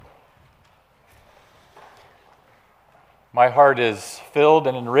My heart is filled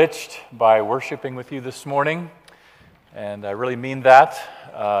and enriched by worshiping with you this morning, and I really mean that.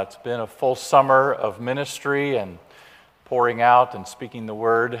 It's been a full summer of ministry and pouring out and speaking the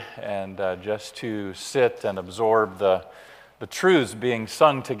word, and just to sit and absorb the truths being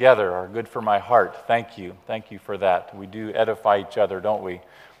sung together are good for my heart. Thank you for that. We do edify each other, don't we,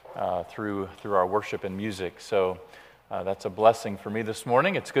 through our worship and music. So that's a blessing for me this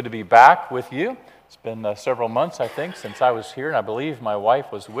morning. It's good to be back with you. It's been several months, I think, since I was here, and I believe my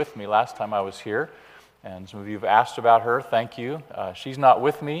wife was with me last time I was here. And some of you have asked about her. Thank you. She's not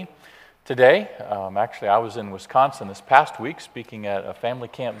with me today. Actually, I was in Wisconsin this past week speaking at a family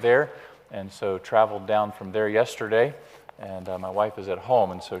camp there, and so traveled down from there yesterday. And my wife is at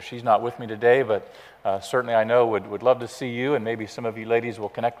home, and so she's not with me today, but certainly I know would love to see you, and maybe some of you ladies will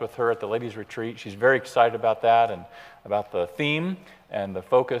connect with her at the ladies' retreat. She's very excited about that and about the theme and the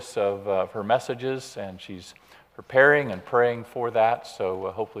focus of her messages, and she's preparing and praying for that, so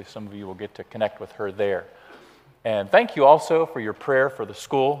hopefully some of you will get to connect with her there. And thank you also for your prayer for the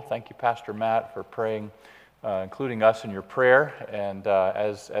school. Thank you, Pastor Matt, for praying, including us in your prayer. And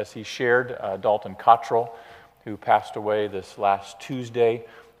as he shared, Dalton Cottrell, who passed away this last Tuesday,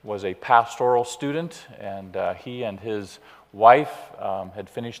 was a pastoral student, and he and his wife had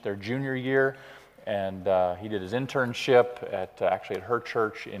finished their junior year, and he did his internship at her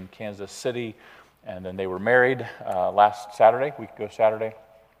church in Kansas City, and then they were married last Saturday, week ago Saturday,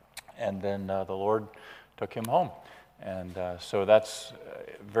 and then the Lord took him home. And so that's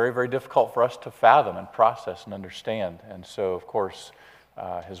very, very difficult for us to fathom and process and understand. And so, of course,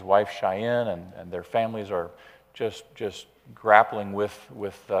 his wife Cheyenne and their families are just grappling with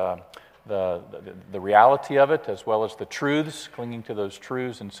the reality of it, as well as the truths, clinging to those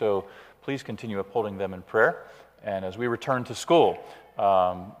truths. And so please continue upholding them in prayer. And as we return to school,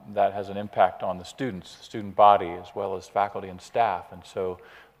 that has an impact on the students, the student body, as well as faculty and staff. And so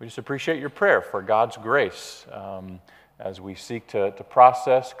we just appreciate your prayer for God's grace as we seek to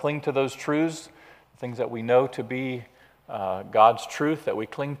process, cling to those truths, things that we know to be God's truth that we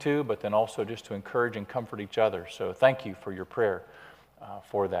cling to, but then also just to encourage and comfort each other. So thank you for your prayer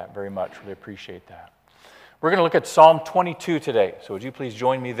for that very much. Really appreciate that. We're going to look at Psalm 22 today. So would you please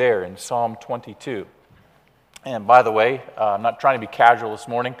join me there in Psalm 22. And by the way, I'm not trying to be casual this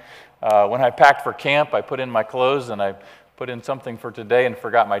morning. When I packed for camp, I put in my clothes and I put in something for today and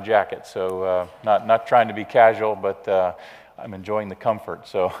forgot my jacket. So not trying to be casual, but I'm enjoying the comfort.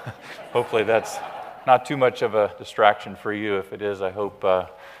 So hopefully that's not too much of a distraction for you. If it is, I hope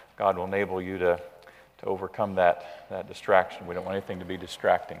God will enable you to overcome that distraction. We don't want anything to be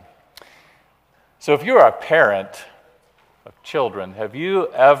distracting. So if you're a parent of children, have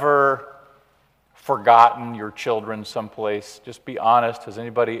you ever forgotten your children someplace? Just be honest. Has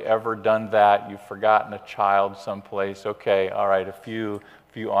anybody ever done that? You've forgotten a child someplace? Okay, all right, a few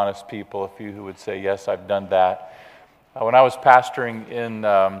honest people, a few who would say, yes, I've done that. When I was pastoring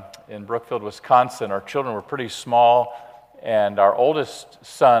in Brookfield, Wisconsin, our children were pretty small, and our oldest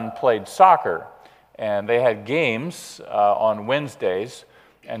son played soccer, and they had games on Wednesdays,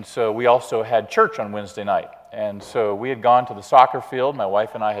 and so we also had church on Wednesday night. And so we had gone to the soccer field. My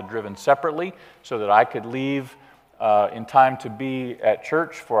wife and I had driven separately so that I could leave in time to be at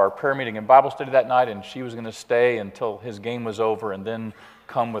church for our prayer meeting and Bible study that night, and she was going to stay until his game was over and then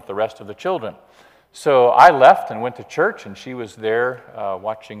come with the rest of the children. So I left and went to church, and she was there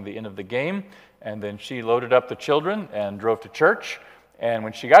watching the end of the game, and then she loaded up the children and drove to church. And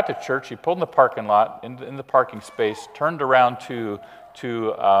when she got to church, she pulled in the parking lot, in the parking space, turned around to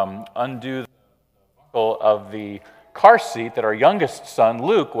undo the buckle of the car seat that our youngest son,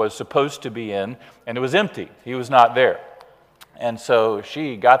 Luke, was supposed to be in, and it was empty. He was not there. And so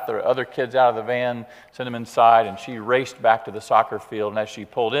she got the other kids out of the van, sent them inside, and she raced back to the soccer field. And as she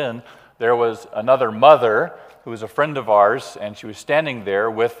pulled in, there was another mother who was a friend of ours, and she was standing there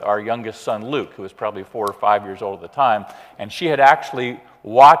with our youngest son, Luke, who was probably 4 or 5 years old at the time, and she had actually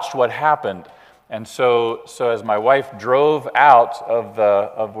watched what happened. And so as my wife drove out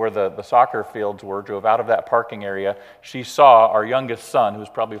of where the soccer fields were, drove out of that parking area, she saw our youngest son, who was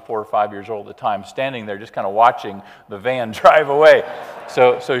probably 4 or 5 years old at the time, standing there just kind of watching the van drive away.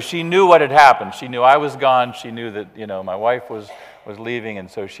 So she knew what had happened. She knew I was gone. She knew that my wife was leaving,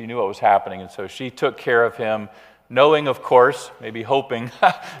 and so she knew what was happening. And so she took care of him, knowing, of course, maybe hoping,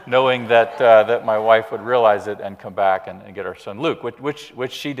 knowing that my wife would realize it and come back and get our son Luke,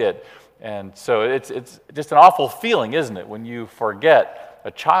 which she did. And so it's just an awful feeling, isn't it, when you forget a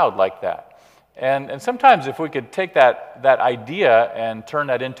child like that. And sometimes if we could take that idea and turn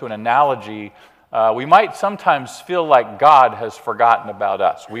that into an analogy, we might sometimes feel like God has forgotten about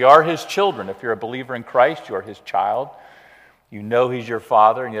us. We are His children. If you're a believer in Christ, you are His child. You know He's your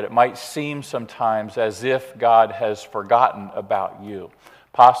Father, and yet it might seem sometimes as if God has forgotten about you.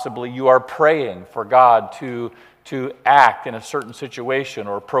 Possibly you are praying for God to act in a certain situation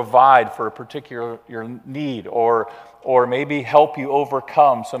or provide for a particular your need or maybe help you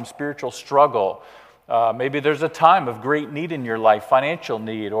overcome some spiritual struggle. Maybe there's a time of great need in your life, financial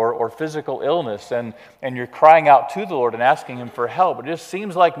need or physical illness, and you're crying out to the Lord and asking Him for help. It just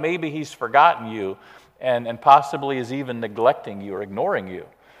seems like maybe He's forgotten you and possibly is even neglecting you or ignoring you.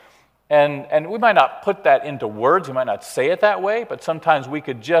 And we might not put that into words, we might not say it that way, but sometimes we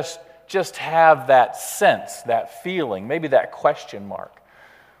could just have that sense, that feeling, maybe that question mark.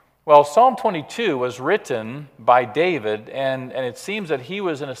 Well, Psalm 22 was written by David, and it seems that he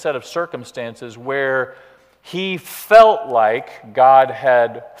was in a set of circumstances where he felt like God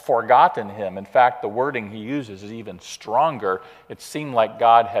had forgotten him. In fact, the wording he uses is even stronger. It seemed like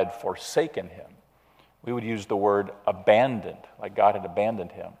God had forsaken him. We would use the word abandoned, like God had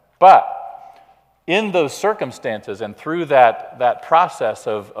abandoned him. But in those circumstances and through that process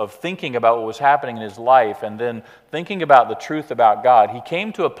of thinking about what was happening in his life and then thinking about the truth about God, he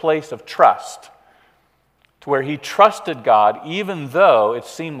came to a place of trust, to where he trusted God even though it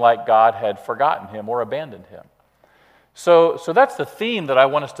seemed like God had forgotten him or abandoned him. So that's the theme that I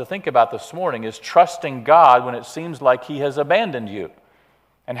want us to think about this morning, is trusting God when it seems like He has abandoned you.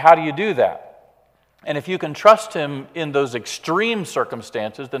 And how do you do that? And if you can trust Him in those extreme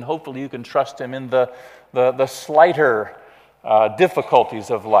circumstances, then hopefully you can trust Him in the slighter difficulties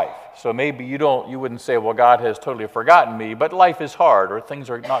of life. So maybe you wouldn't say, well, God has totally forgotten me, but life is hard or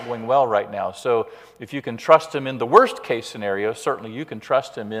things are not going well right now. So if you can trust Him in the worst case scenario, certainly you can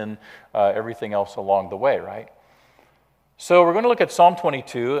trust Him in everything else along the way, right? So we're going to look at Psalm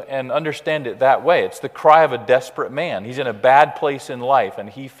 22 and understand it that way. It's the cry of a desperate man. He's in a bad place in life and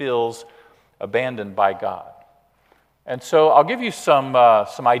he feels abandoned by God. And so I'll give you some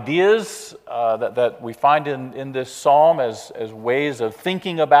ideas that we find in this psalm as ways of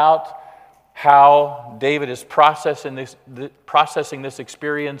thinking about how David is processing this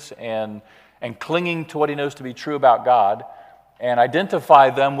experience and clinging to what he knows to be true about God, and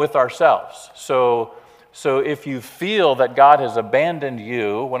identify them with ourselves. So if you feel that God has abandoned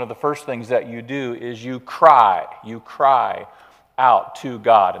you, one of the first things that you do is you cry out to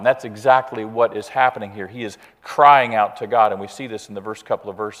God. And that's exactly what is happening here. He is crying out to God, and we see this in the first couple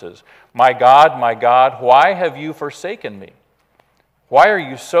of verses. My God, why have you forsaken me? Why are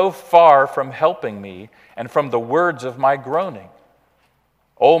you so far from helping me and from the words of my groaning?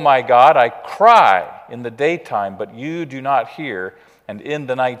 Oh my God, I cry in the daytime, but you do not hear, and in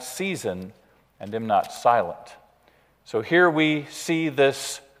the night season, and am not silent. So here we see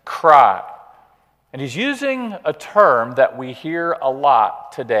this cry. And he's using a term that we hear a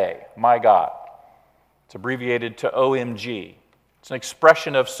lot today, my God. It's abbreviated to OMG. It's an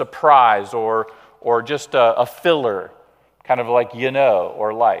expression of surprise or just a filler, kind of like you know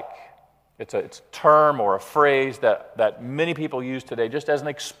or like. It's a term or a phrase that many people use today just as an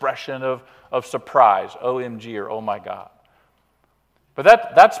expression of surprise, OMG or oh my God.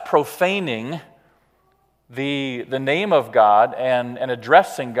 But that's profaning the name of God and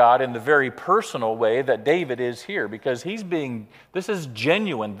addressing God in the very personal way that David is here, because this is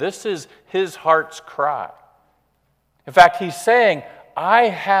genuine. This is his heart's cry. In fact, he's saying, I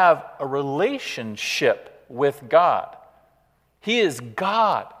have a relationship with God. He is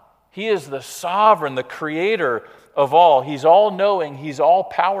God. He is the sovereign, the creator of all. He's all-knowing. He's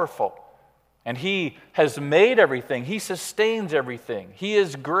all-powerful. And He has made everything. He sustains everything. He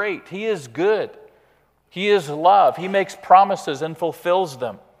is great. He is good. He is love. He makes promises and fulfills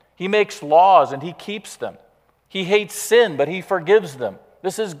them. He makes laws and He keeps them. He hates sin, but He forgives them.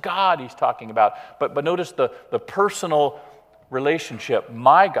 This is God he's talking about. But notice the personal relationship.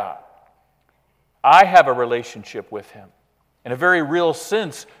 My God. I have a relationship with Him. In a very real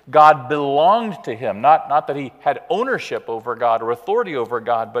sense, God belonged to him. Not that he had ownership over God or authority over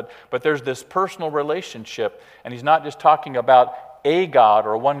God, but there's this personal relationship. And he's not just talking about a God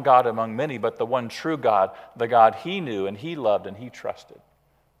or one God among many, but the one true God, the God he knew and he loved and he trusted.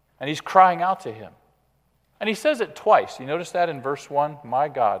 And he's crying out to Him. And he says it twice. You notice that in verse 1? My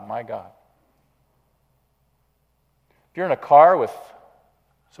God, my God. If you're in a car with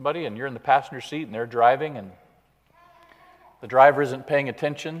somebody and you're in the passenger seat and they're driving and the driver isn't paying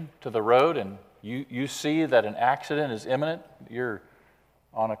attention to the road and you see that an accident is imminent, you're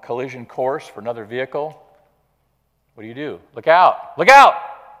on a collision course for another vehicle, what do? Look out! Look out!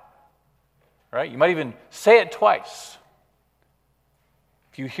 Right? You might even say it twice.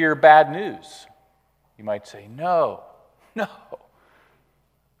 If you hear bad news, you might say, no.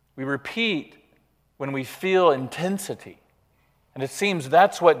 We repeat when we feel intensity. And it seems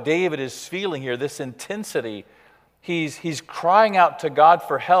that's what David is feeling here, this intensity. He's crying out to God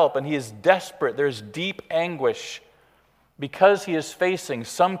for help, and he is desperate. There's deep anguish because he is facing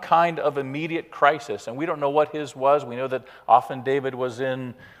some kind of immediate crisis. And we don't know what his was. We know that often David was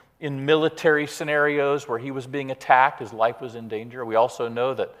in military scenarios where he was being attacked. His life was in danger. We also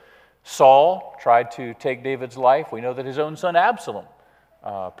know that Saul tried to take David's life. We know that his own son Absalom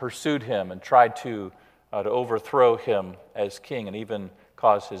pursued him and tried to overthrow him as king and even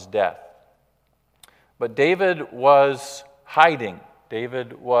cause his death. But David was hiding.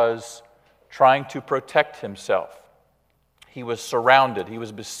 David was trying to protect himself. He was surrounded. He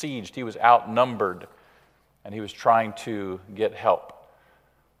was besieged. He was outnumbered. And he was trying to get help.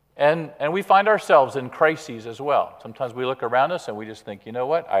 And we find ourselves in crises as well. Sometimes we look around us and we just think, you know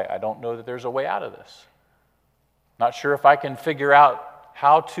what? I don't know that there's a way out of this. Not sure if I can figure out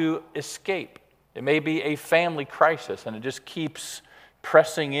how to escape. It may be a family crisis, and it just keeps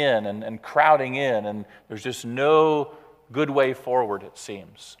pressing in and crowding in, and there's just no good way forward, it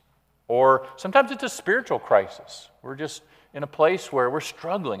seems. Or sometimes it's a spiritual crisis. We're just in a place where we're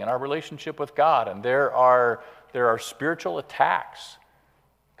struggling in our relationship with God, and there are spiritual attacks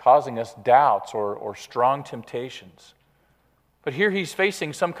causing us doubts or strong temptations. But here he's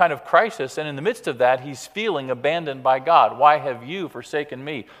facing some kind of crisis, and in the midst of that, he's feeling abandoned by God. Why have you forsaken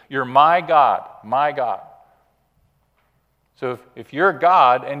me? You're my God, my God. So if you're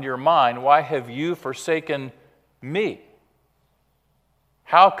God and you're mine, why have you forsaken me?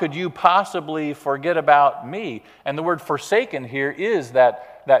 How could you possibly forget about me? And the word forsaken here is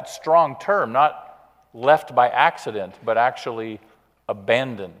that strong term, not left by accident, but actually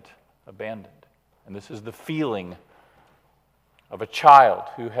abandoned. And this is the feeling of a child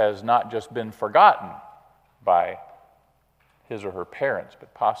who has not just been forgotten by his or her parents,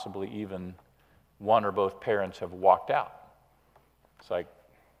 but possibly even one or both parents have walked out. It's like,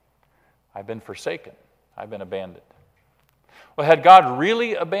 I've been forsaken. I've been abandoned. Well, had God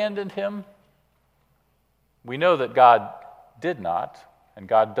really abandoned him? We know that God did not, and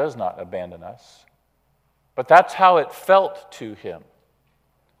God does not abandon us. But that's how it felt to him.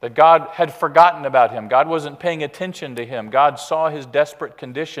 That God had forgotten about him. God wasn't paying attention to him. God saw his desperate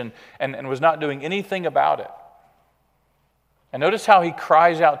condition and was not doing anything about it. And notice how he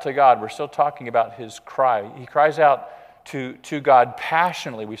cries out to God. We're still talking about his cry. He cries out to God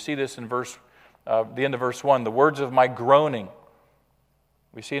passionately. We see this in the end of verse 1, the words of my groaning.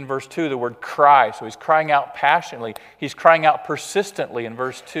 We see in verse 2 the word cry. So he's crying out passionately. He's crying out persistently in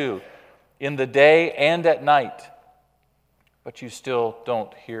verse 2, in the day and at night. But you still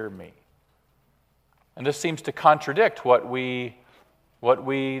don't hear me. And this seems to contradict what we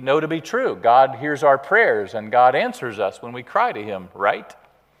know to be true. God hears our prayers and God answers us when we cry to him, right?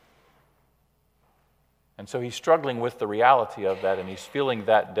 And so he's struggling with the reality of that, and he's feeling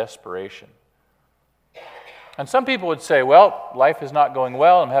that desperation. And some people would say, well, life is not going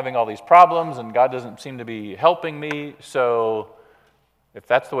well. I'm having all these problems, and God doesn't seem to be helping me. So if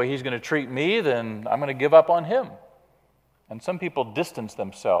that's the way he's going to treat me, then I'm going to give up on him. And some people distance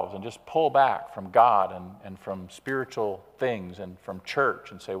themselves and just pull back from God and from spiritual things and from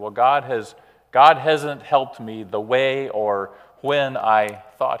church and say, well, God hasn't helped me the way or when I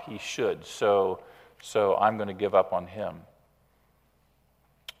thought he should, so I'm going to give up on him.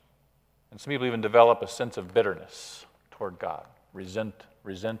 And some people even develop a sense of bitterness toward God,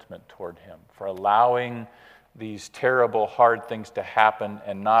 resentment toward him for allowing these terrible, hard things to happen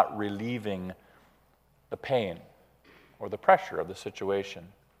and not relieving the pain or the pressure of the situation.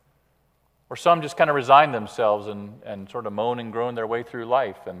 Or some just kind of resign themselves and sort of moan and groan their way through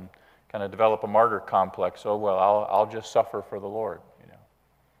life and kind of develop a martyr complex. Oh, well, I'll just suffer for the Lord.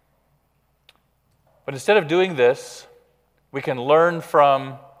 But instead of doing this, we can learn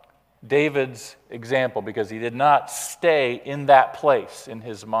from David's example, because he did not stay in that place in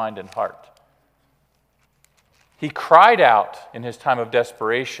his mind and heart. He cried out in his time of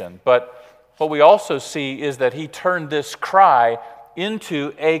desperation, but what we also see is that he turned this cry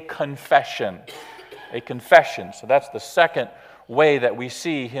into a confession. A confession. So that's the second way that we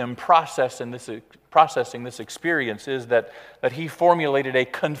see him processing this experience, is that he formulated a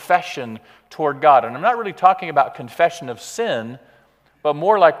confession toward God. And I'm not really talking about confession of sin, but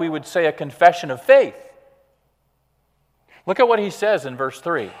more like we would say a confession of faith. Look at what he says in verse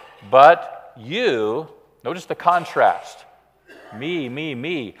 3. But you, notice the contrast.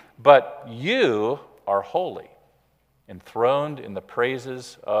 Me, but you are holy, enthroned in the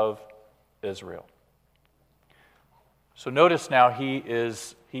praises of Israel. So notice now he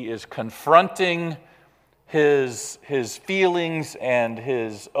is confronting his feelings and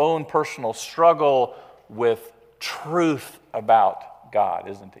his own personal struggle with truth about God,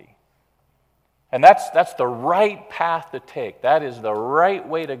 isn't he? And that's the right path to take. That is the right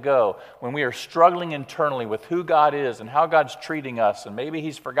way to go when we are struggling internally with who God is and how God's treating us, and maybe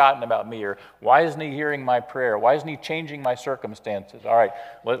he's forgotten about me, or why isn't he hearing my prayer? Why isn't he changing my circumstances? All right,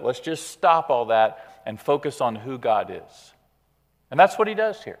 let's just stop all that and focus on who God is. And that's what he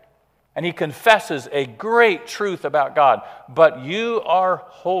does here. And he confesses a great truth about God. But you are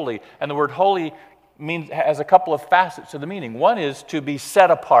holy. And the word holy has a couple of facets to the meaning. One is to be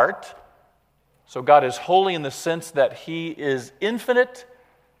set apart. So God is holy in the sense that he is infinite,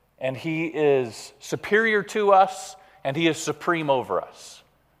 and he is superior to us, and he is supreme over us.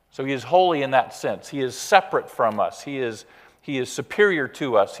 So he is holy in that sense. He is separate from us. He is superior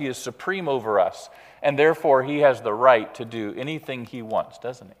to us. He is supreme over us. And therefore, he has the right to do anything he wants,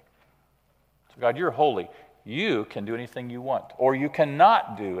 doesn't he? So God, you're holy. You can do anything you want, or you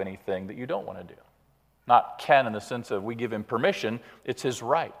cannot do anything that you don't want to do. Not can in the sense of we give him permission. It's his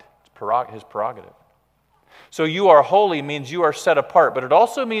right. His prerogative. So you are holy means you are set apart, but it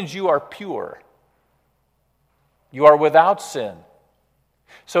also means you are pure. You are without sin.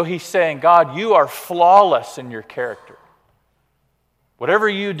 So he's saying, God, you are flawless in your character. Whatever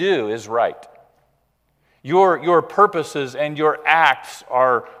you do is right. Your purposes and your acts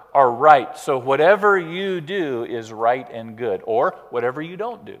are right. So whatever you do is right and good, or whatever you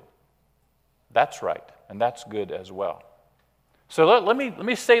don't do, that's right, and that's good as well. So let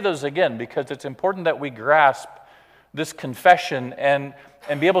me say those again, because it's important that we grasp this confession and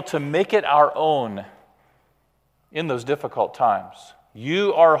be able to make it our own in those difficult times.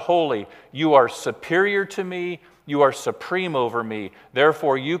 You are holy. You are superior to me. You are supreme over me.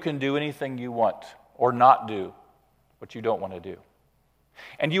 Therefore, you can do anything you want or not do what you don't want to do.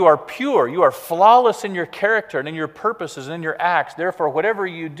 And you are pure. You are flawless in your character and in your purposes and in your acts. Therefore, whatever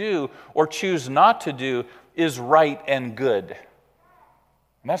you do or choose not to do is right and good.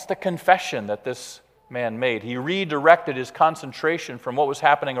 And that's the confession that this man made. He redirected his concentration from what was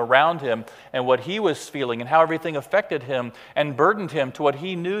happening around him and what he was feeling and how everything affected him, and burdened him to what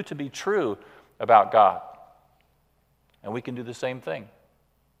he knew to be true about God. And we can do the same thing.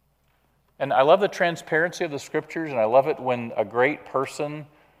 And I love the transparency of the Scriptures, and I love it when a great person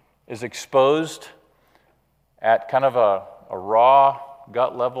is exposed at kind of a raw,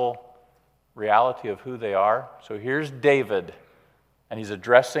 gut-level reality of who they are. So here's David, and he's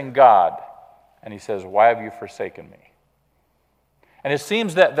addressing God, and he says, "Why have you forsaken me?" And it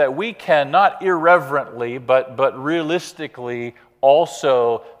seems that we can not irreverently, but realistically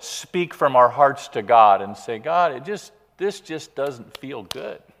also speak from our hearts to God and say, God, this just doesn't feel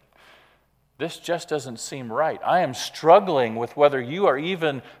good. This just doesn't seem right. I am struggling with whether you are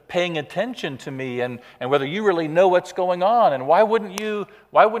even paying attention to me and whether you really know what's going on, and why wouldn't you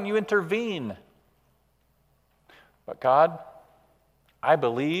intervene? But God, I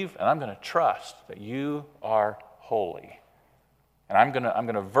believe and I'm going to trust that you are holy. And I'm going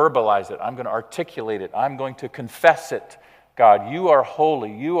to verbalize it. I'm going to articulate it. I'm going to confess it. God, you are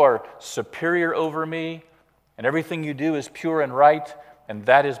holy. You are superior over me, and everything you do is pure and right, and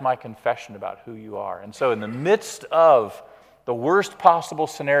that is my confession about who you are. And so in the midst of the worst possible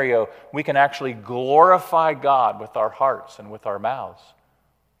scenario, we can actually glorify God with our hearts and with our mouths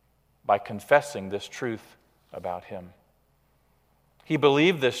by confessing this truth about him. He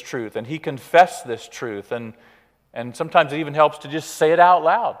believed this truth, and he confessed this truth, and sometimes it even helps to just say it out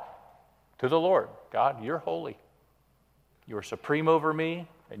loud to the Lord. God, you're holy. You are supreme over me,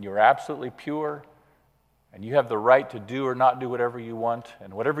 and you're absolutely pure, and you have the right to do or not do whatever you want,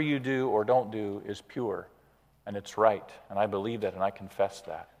 and whatever you do or don't do is pure, and it's right, and I believe that, and I confess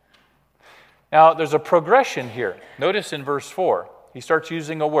that. Now, there's a progression here. Notice in verse 4, he starts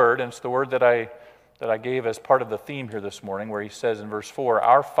using a word, and it's the word that I gave as part of the theme here this morning, where he says in verse 4,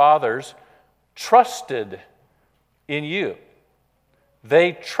 our fathers trusted in you.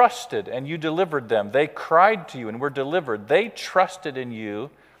 They trusted, and you delivered them. They cried to you, and were delivered. They trusted in you,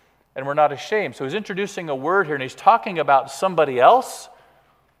 and were not ashamed. So he's introducing a word here, and he's talking about somebody else,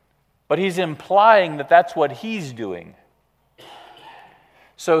 but he's implying that that's what he's doing.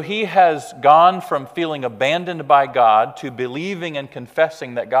 So he has gone from feeling abandoned by God to believing and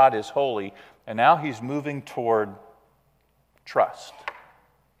confessing that God is holy, and now he's moving toward trust,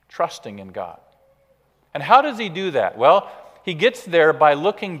 trusting in God. And how does he do that? Well, he gets there by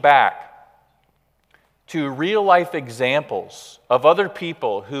looking back to real-life examples of other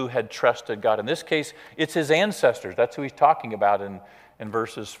people who had trusted God. In this case, it's his ancestors. That's who he's talking about in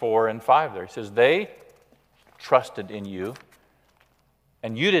verses 4 and 5 there. He says, they trusted in you,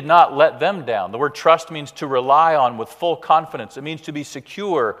 and you did not let them down. The word trust means to rely on with full confidence. It means to be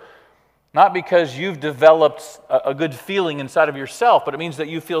secure Not because you've developed a good feeling inside of yourself, but it means that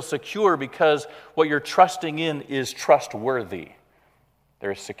you feel secure because what you're trusting in is trustworthy.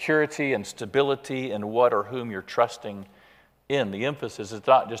 There is security and stability in what or whom you're trusting in. The emphasis is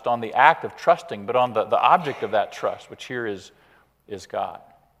not just on the act of trusting, but on the object of that trust, which here is God.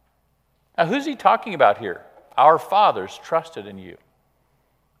 Now, who's he talking about here? Our fathers trusted in you.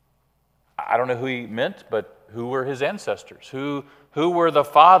 I don't know who he meant, but who were his ancestors? Who were the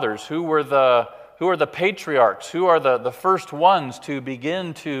fathers? Who are the patriarchs? Who are the first ones to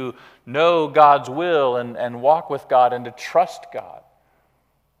begin to know God's will and walk with God and to trust God?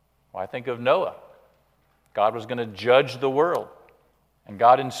 Well, I think of Noah. God was going to judge the world. And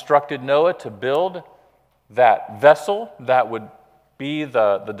God instructed Noah to build that vessel that would be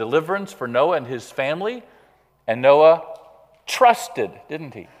the deliverance for Noah and his family. And Noah trusted,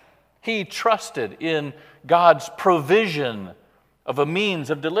 didn't he? He trusted in God's provision of a means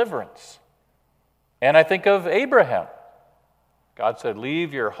of deliverance. And I think of Abraham. God said,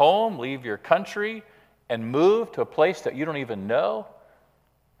 leave your home, leave your country, and move to a place that you don't even know.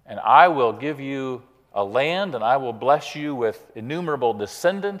 And I will give you a land, and I will bless you with innumerable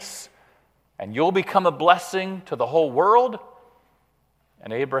descendants, and you'll become a blessing to the whole world.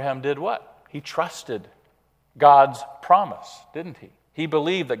 And Abraham did what? He trusted God's promise, didn't he? He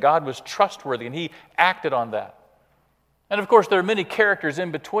believed that God was trustworthy, and he acted on that. And of course, there are many characters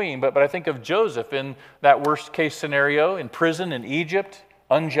in between, but I think of Joseph in that worst case scenario, in prison in Egypt,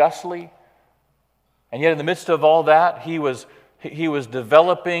 unjustly. And yet in the midst of all that, he was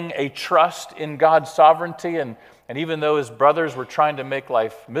developing a trust in God's sovereignty, and even though his brothers were trying to make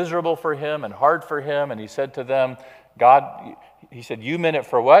life miserable for him and hard for him, and he said to them, he said, you meant it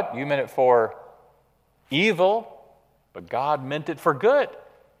for what? You meant it for evil, but God meant it for good.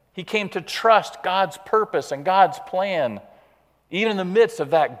 He came to trust God's purpose and God's plan, even in the midst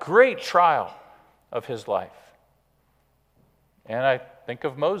of that great trial of his life. And I think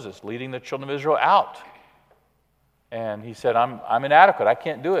of Moses leading the children of Israel out. And he said, I'm inadequate. I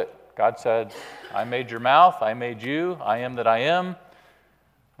can't do it. God said, I made your mouth. I made you. I am that I am.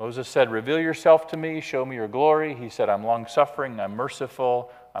 Moses said, reveal yourself to me. Show me your glory. He said, I'm long-suffering. I'm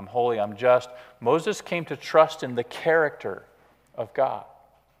merciful. I'm holy. I'm just. Moses came to trust in the character of God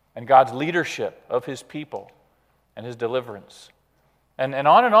and God's leadership of his people and his deliverance. And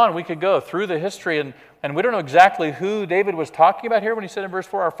on we could go through the history, and we don't know exactly who David was talking about here when he said in verse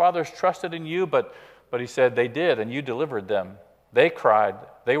 4, our fathers trusted in you, but he said they did, and you delivered them. They cried,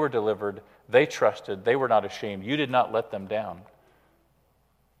 they were delivered, they trusted, they were not ashamed. You did not let them down.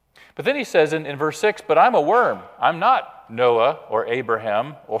 But then he says in verse 6, but I'm a worm. I'm not Noah or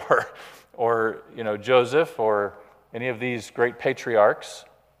Abraham or Joseph or any of these great patriarchs.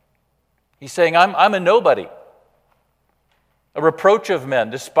 He's saying, I'm a nobody, a reproach of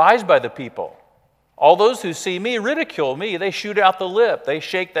men, despised by the people. All those who see me ridicule me. They shoot out the lip. They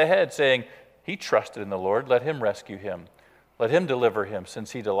shake the head, saying, he trusted in the Lord. Let him rescue him. Let him deliver him,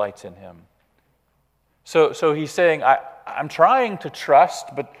 since he delights in him. So he's saying, I'm trying to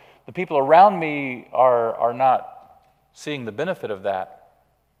trust, but the people around me are not seeing the benefit of that.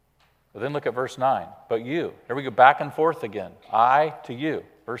 But then look at verse 9. But you. Here we go back and forth again. I to you.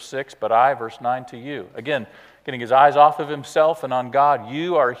 Verse 6, but I. Verse 9, to you. Again, getting his eyes off of himself and on God.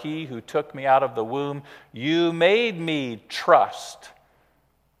 You are he who took me out of the womb. You made me trust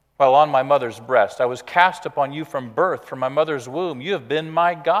while on my mother's breast. I was cast upon you from birth, from my mother's womb. You have been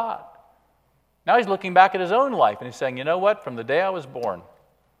my God. Now he's looking back at his own life and he's saying, you know what? From the day I was born,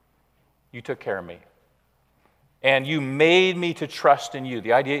 you took care of me. And you made me to trust in you.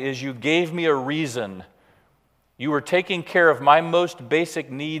 The idea is you gave me a reason. You were taking care of my most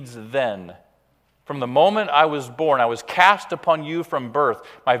basic needs then. From the moment I was born, I was cast upon you from birth.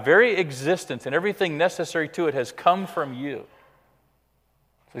 My very existence and everything necessary to it has come from you.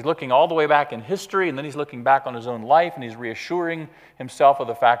 So he's looking all the way back in history, and then he's looking back on his own life, and he's reassuring himself of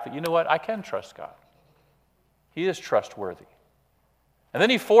the fact that, you know what, I can trust God. He is trustworthy. And then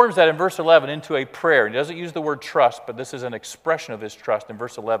he forms that in verse 11 into a prayer. He doesn't use the word trust, but this is an expression of his trust in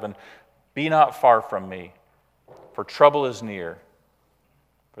verse 11. Be not far from me, for trouble is near,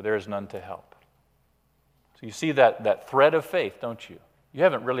 for there is none to help. So you see that thread of faith, don't you? You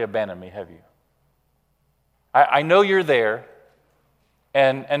haven't really abandoned me, have you? I know you're there,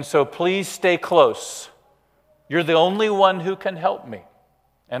 and so please stay close. You're the only one who can help me,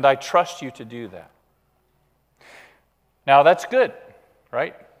 and I trust you to do that. Now that's good.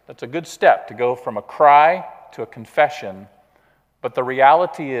 Right? That's a good step to go from a cry to a confession. But the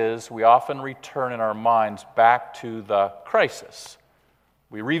reality is we often return in our minds back to the crisis.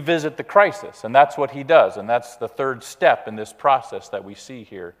 We revisit the crisis, and that's what he does. And that's the third step in this process that we see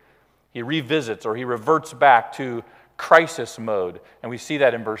here He revisits or he reverts back to crisis mode, and we see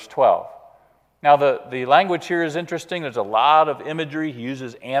that in verse 12. Now, the language here is interesting. There's a lot of imagery. He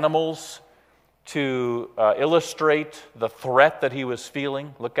uses animals to illustrate the threat that he was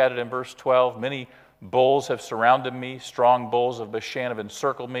feeling. Look at it in verse 12. Many bulls have surrounded me. Strong bulls of Bashan have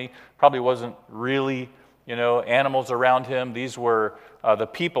encircled me. Probably wasn't really, animals around him. These were the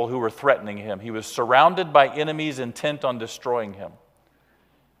people who were threatening him. He was surrounded by enemies intent on destroying him.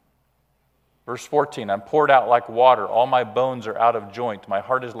 Verse 14, I'm poured out like water. All my bones are out of joint. My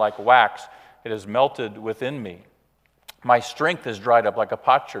heart is like wax. It has melted within me. My strength is dried up like a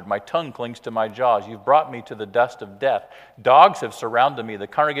potsherd. My tongue clings to my jaws. You've brought me to the dust of death. Dogs have surrounded me. The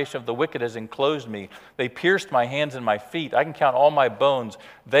congregation of the wicked has enclosed me. They pierced my hands and my feet. I can count all my bones.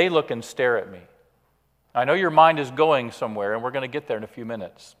 They look and stare at me. I know your mind is going somewhere, and we're going to get there in a few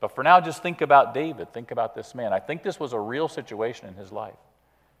minutes. But for now, just think about David. Think about this man. I think this was a real situation in his life.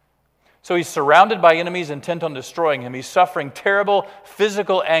 So he's surrounded by enemies intent on destroying him. He's suffering terrible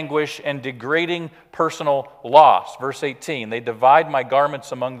physical anguish and degrading personal loss. Verse 18, they divide my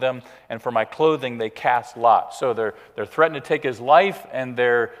garments among them, and for my clothing they cast lots. So they're threatening to take his life, and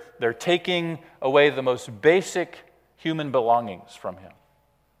they're taking away the most basic human belongings from him.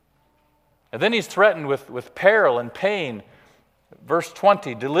 And then he's threatened with peril and pain. Verse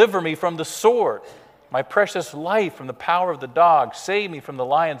 20, deliver me from the sword, my precious life from the power of the dog. Save me from the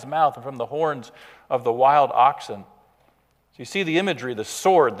lion's mouth and from the horns of the wild oxen. So you see the imagery, the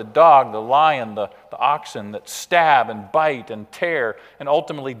sword, the dog, the lion, the oxen that stab and bite and tear, and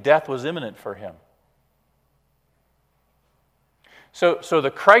ultimately death was imminent for him. So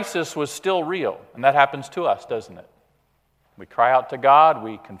the crisis was still real, and that happens to us, doesn't it? We cry out to God,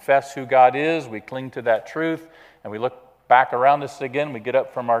 we confess who God is, we cling to that truth, and we look back around us again, we get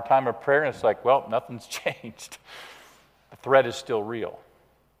up from our time of prayer, and it's like, well, nothing's changed. The threat is still real.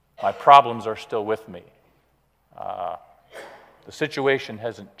 My problems are still with me. The situation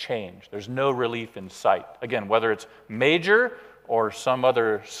hasn't changed. There's no relief in sight. Again, whether it's major or some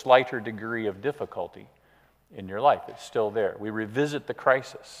other slighter degree of difficulty in your life, it's still there. We revisit the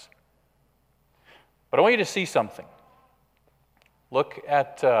crisis. But I want you to see something. Look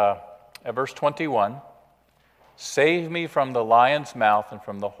at verse 21. Save me from the lion's mouth and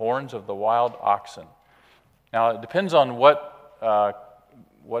from the horns of the wild oxen. Now, it depends on what the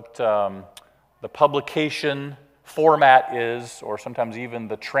publication format is, or sometimes even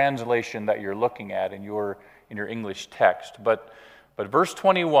the translation that you're looking at in your English text. But verse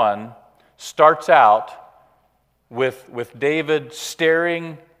 21 starts out with David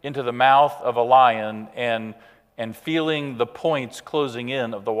staring into the mouth of a lion and feeling the points closing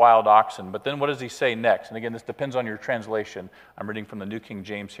in of the wild oxen. But then what does he say next? And again, this depends on your translation. I'm reading from the New King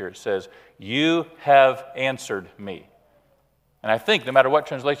James here. It says, you have answered me. And I think no matter what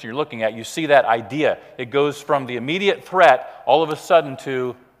translation you're looking at, you see that idea. It goes from the immediate threat all of a sudden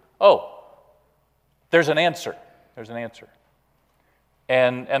to, oh, there's an answer. There's an answer.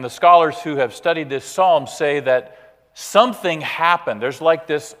 And the scholars who have studied this psalm say that something happened. There's like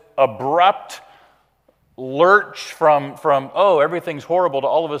this abrupt lurch from oh, everything's horrible, to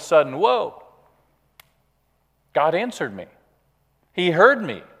all of a sudden, whoa, God answered me. He heard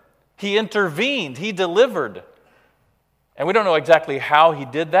me. He intervened. He delivered. And we don't know exactly how he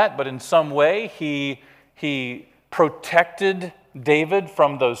did that, but in some way he protected David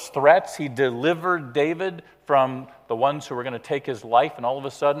from those threats. He delivered David from the ones who were going to take his life, and all of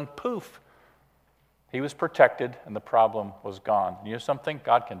a sudden, poof, he was protected and the problem was gone. And you know something?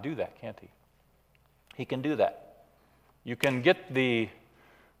 God can do that, can't he? He can do that. You can get the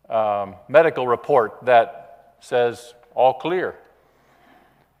medical report that says all clear.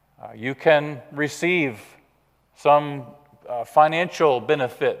 You can receive some financial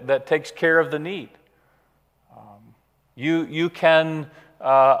benefit that takes care of the need. You can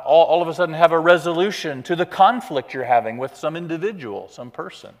all of a sudden have a resolution to the conflict you're having with some individual, some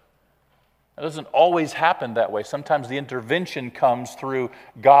person. It doesn't always happen that way. Sometimes the intervention comes through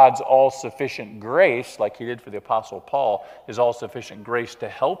God's all-sufficient grace, like he did for the Apostle Paul, his all-sufficient grace to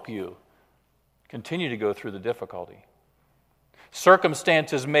help you continue to go through the difficulty.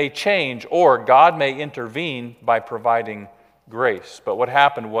 Circumstances may change, or God may intervene by providing grace. But what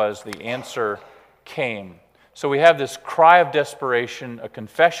happened was the answer came. So we have this cry of desperation, a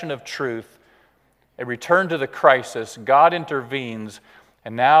confession of truth, a return to the crisis. God intervenes.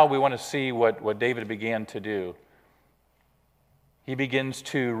 And now we want to see what David began to do. He begins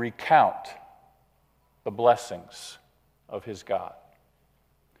to recount the blessings of his God.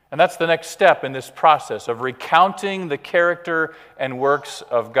 And that's the next step in this process of recounting the character and works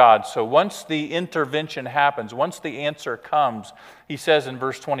of God. So once the intervention happens, once the answer comes, he says in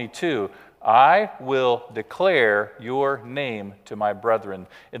verse 22, I will declare your name to my brethren.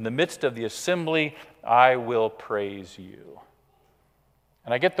 In the midst of the assembly, I will praise you.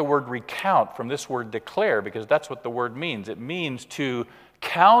 And I get the word recount from this word declare because that's what the word means. It means to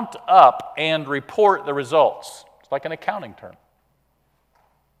count up and report the results. It's like an accounting term.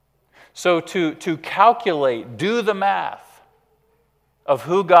 So to calculate, do the math of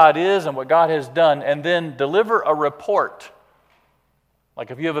who God is and what God has done, and then deliver a report.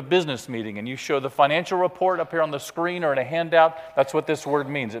 Like if you have a business meeting and you show the financial report up here on the screen or in a handout, that's what this word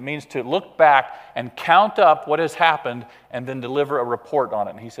means. It means to look back and count up what has happened and then deliver a report on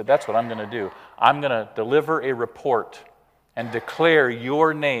it. And he said, that's what I'm going to do. I'm going to deliver a report and declare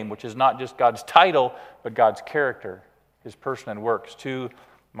your name, which is not just God's title, but God's character, his person and works, to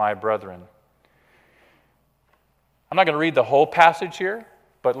my brethren. I'm not going to read the whole passage here,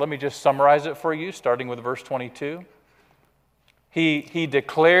 but let me just summarize it for you, starting with verse 22. He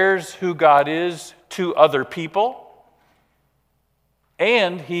declares who God is to other people,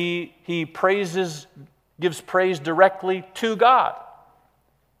 and he gives praise directly to God.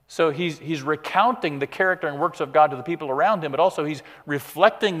 So he's recounting the character and works of God to the people around him, but also he's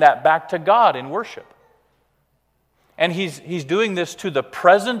reflecting that back to God in worship. And he's doing this to the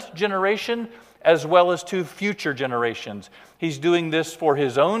present generation as well as to future generations. He's doing this for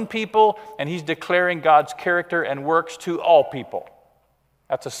his own people, and he's declaring God's character and works to all people.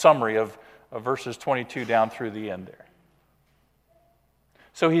 That's a summary of verses 22 down through the end there.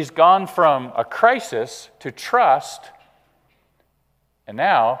 So he's gone from a crisis to trust, and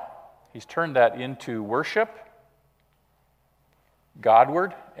now he's turned that into worship,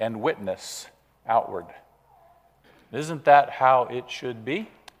 Godward, and witness, outward. Isn't that how it should be?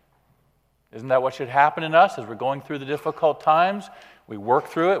 Isn't that what should happen in us as we're going through the difficult times? We work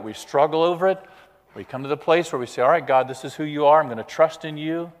through it, we struggle over it, we come to the place where we say, all right, God, this is who you are, I'm going to trust in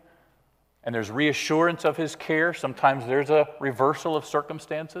you. And there's reassurance of his care. Sometimes there's a reversal of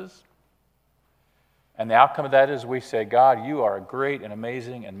circumstances. And the outcome of that is we say, God, you are a great and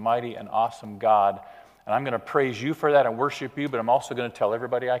amazing and mighty and awesome God. And I'm going to praise you for that and worship you, but I'm also going to tell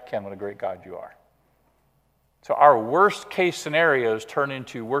everybody I can what a great God you are. So our worst case scenarios turn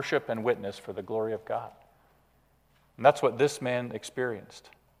into worship and witness for the glory of God. And that's what this man experienced.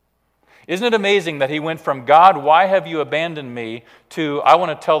 Isn't it amazing that he went from, God, why have you abandoned me, to, I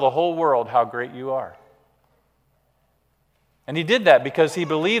want to tell the whole world how great you are. And he did that because he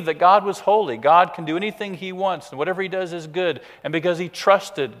believed that God was holy. God can do anything he wants, and whatever he does is good. And because he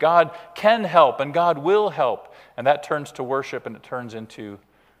trusted God can help and God will help. And that turns to worship and it turns into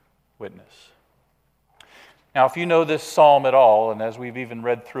witness. Now, if you know this psalm at all, and as we've even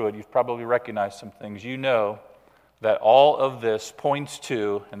read through it, you've probably recognized some things. You know that all of this points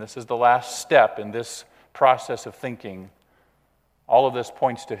to, and this is the last step in this process of thinking, all of this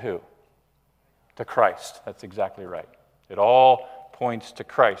points to who? To Christ. That's exactly right. It all points to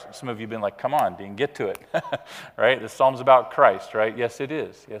Christ. Some of you have been like, come on, Dean, get to it. Right? This psalm's about Christ, right? Yes, it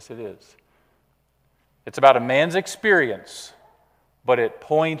is. Yes, it is. It's about a man's experience, but it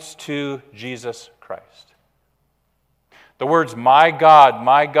points to Jesus Christ. The words, my God,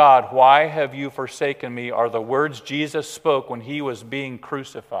 why have you forsaken me, are the words Jesus spoke when he was being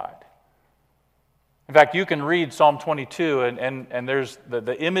crucified. In fact, you can read Psalm 22, and there's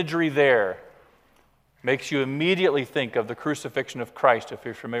the imagery there makes you immediately think of the crucifixion of Christ, if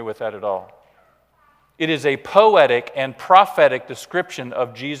you're familiar with that at all. It is a poetic and prophetic description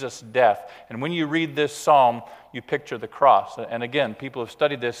of Jesus' death. And when you read this psalm, you picture the cross. And again, people have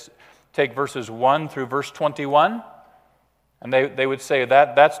studied this. Take verses 1 through verse 21. And they would say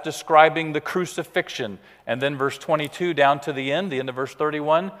that's describing the crucifixion. And then verse 22 down to the end of verse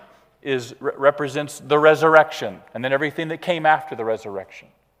 31, represents the resurrection. And then everything that came after the resurrection.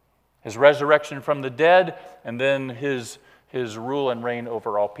 His resurrection from the dead, and then his rule and reign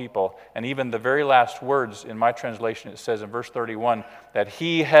over all people. And even the very last words in my translation, it says in verse 31, that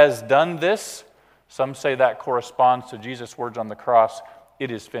he has done this. Some say that corresponds to Jesus' words on the cross, it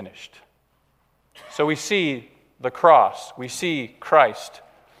is finished. So we see the cross, we see Christ.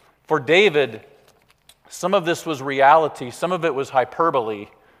 For David, some of this was reality, some of it was hyperbole.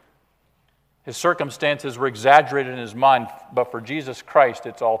 His circumstances were exaggerated in his mind, but for Jesus Christ,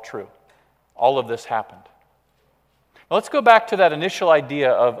 it's all true. All of this happened. Now let's go back to that initial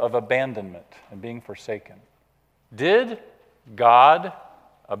idea of abandonment and being forsaken. Did God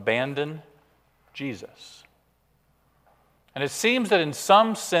abandon Jesus? And it seems that in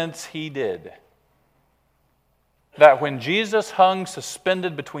some sense he did. that when Jesus hung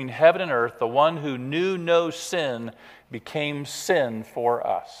suspended between heaven and earth, the one who knew no sin became sin for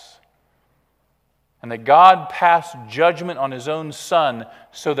us. And that God passed judgment on his own Son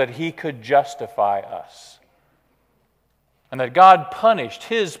so that he could justify us. And that God punished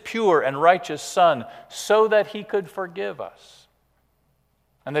his pure and righteous Son so that he could forgive us.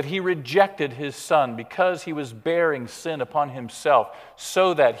 And that he rejected his Son because he was bearing sin upon himself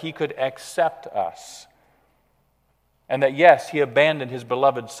so that he could accept us. And that, yes, he abandoned his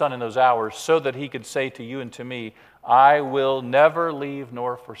beloved Son in those hours so that he could say to you and to me, I will never leave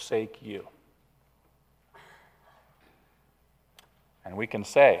nor forsake you. And we can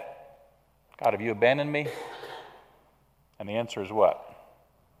say, God, have you abandoned me? And the answer is what?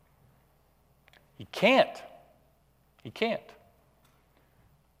 He can't. He can't.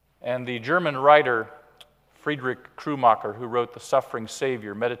 And the German writer Friedrich Krummacher, who wrote The Suffering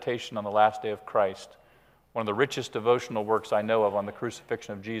Savior, Meditation on the Last Day of Christ, one of the richest devotional works I know of on the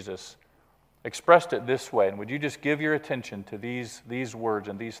crucifixion of Jesus, expressed it this way. And would you just give your attention to these words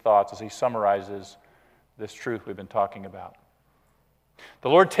and these thoughts as he summarizes this truth we've been talking about. The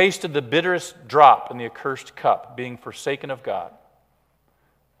Lord tasted the bitterest drop in the accursed cup, being forsaken of God.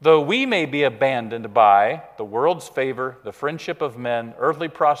 Though we may be abandoned by the world's favor, the friendship of men, earthly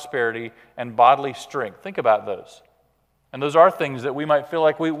prosperity, and bodily strength. Think about those. And those are things that we might feel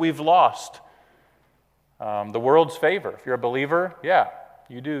like we've lost. The world's favor. If you're a believer, yeah,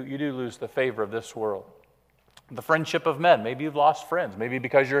 you do lose the favor of this world. The friendship of men. Maybe you've lost friends. Maybe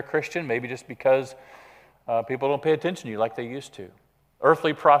because you're a Christian. Maybe just because people don't pay attention to you like they used to.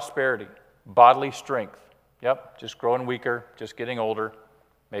 Earthly prosperity. Bodily strength. Yep, just growing weaker, just getting older,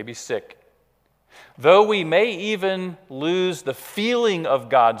 maybe sick. Though we may even lose the feeling of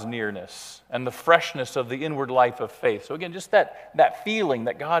God's nearness and the freshness of the inward life of faith. So again, just that feeling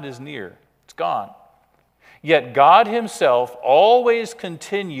that God is near, it's gone. Yet God himself always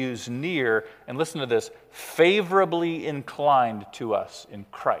continues near, and listen to this, favorably inclined to us in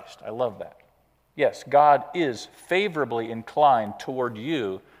Christ. I love that. Yes, God is favorably inclined toward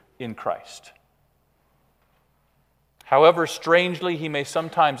you in Christ. However strangely he may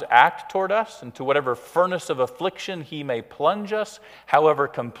sometimes act toward us, and to whatever furnace of affliction he may plunge us, however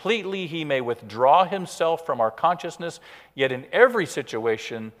completely he may withdraw himself from our consciousness, yet in every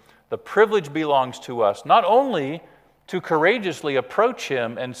situation the privilege belongs to us, not only to courageously approach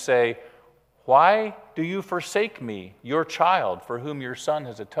him and say, why do you forsake me, your child, for whom your Son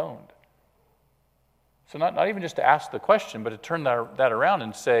has atoned? So not even just to ask the question, but to turn that around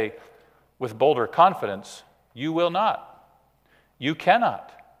and say, with bolder confidence, you will not. You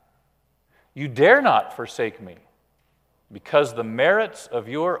cannot. You dare not forsake me, because the merits of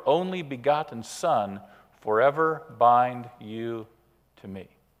your only begotten Son forever bind you to me.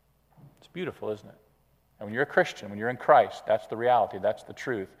 It's beautiful, isn't it? And when you're a Christian, when you're in Christ, that's the reality, that's the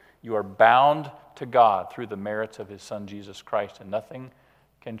truth. You are bound to God through the merits of his Son, Jesus Christ, and nothing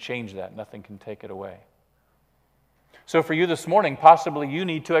can change that. Nothing can take it away. So for you this morning, possibly you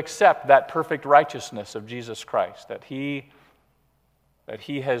need to accept that perfect righteousness of Jesus Christ, that he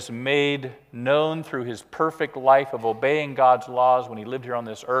has made known through his perfect life of obeying God's laws when he lived here on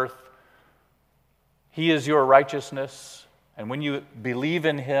this earth. He is your righteousness, and when you believe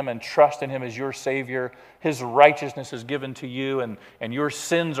in him and trust in him as your Savior, his righteousness is given to you, and your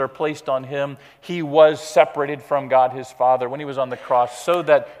sins are placed on him. He was separated from God his Father when he was on the cross so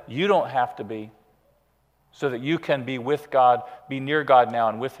that you don't have to be, so that you can be with God, be near God now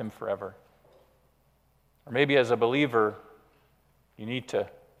and with him forever. Or maybe as a believer, you need to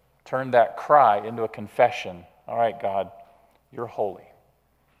turn that cry into a confession. All right, God, you're holy.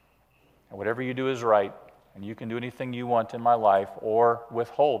 And whatever you do is right, and you can do anything you want in my life or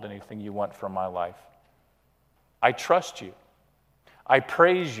withhold anything you want from my life. I trust you. I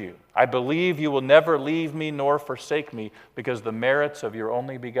praise you. I believe you will never leave me nor forsake me, because the merits of your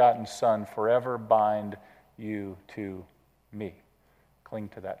only begotten Son forever bind you to me. Cling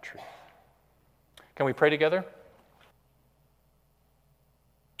to that truth. Can we pray together?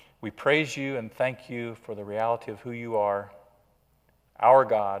 We praise you and thank you for the reality of who you are, our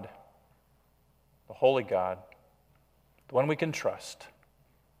God, the holy God, the one we can trust.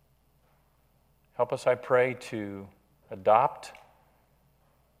 Help us, I pray, to adopt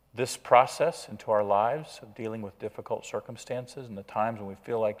this process into our lives of dealing with difficult circumstances and the times when we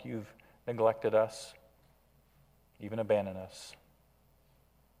feel like you've neglected us, even abandon us.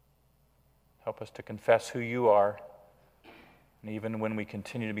 Help us to confess who you are, and even when we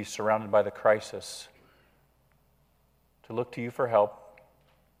continue to be surrounded by the crisis, to look to you for help,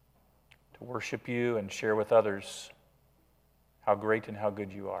 to worship you and share with others how great and how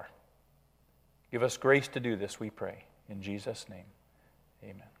good you are. Give us grace to do this, we pray. In Jesus' name,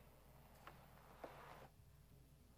 amen.